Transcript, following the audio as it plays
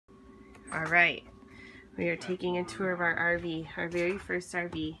Alright, we are taking a tour of our RV, our very first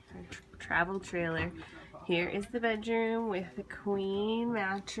RV, our travel trailer. Here is the bedroom with the queen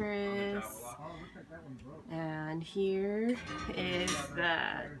mattress, and here is the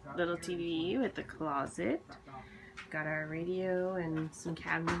little TV with the closet. Got our radio and some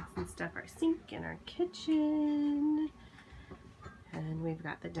cabinets and stuff, our sink and our kitchen, and we've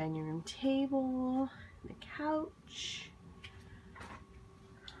got the dining room table, the couch.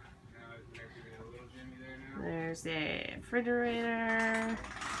 There's a refrigerator, and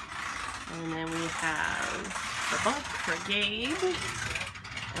then we have the bunk for Gabe,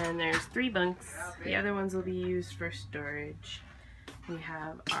 and there's 3 bunks. The other ones will be used for storage. We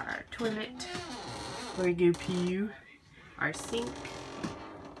have our toilet where we go pee, our sink,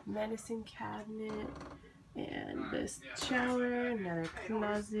 medicine cabinet, and this shower, another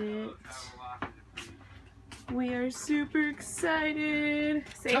closet. We are super excited.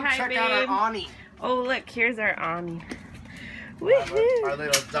 Say Come hi, check babe. out our awning. Oh, look, here's our awning. Woohoo! Our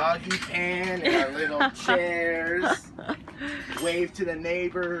little doggy pan and our little chairs. Wave to the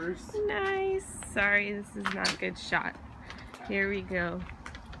neighbors. Nice. Sorry, this is not a good shot. Here we go.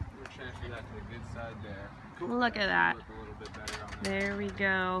 We'll transfer that to the good side there. Look at that. Look a little bit better on There we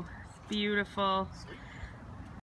go. It's beautiful. Sweet.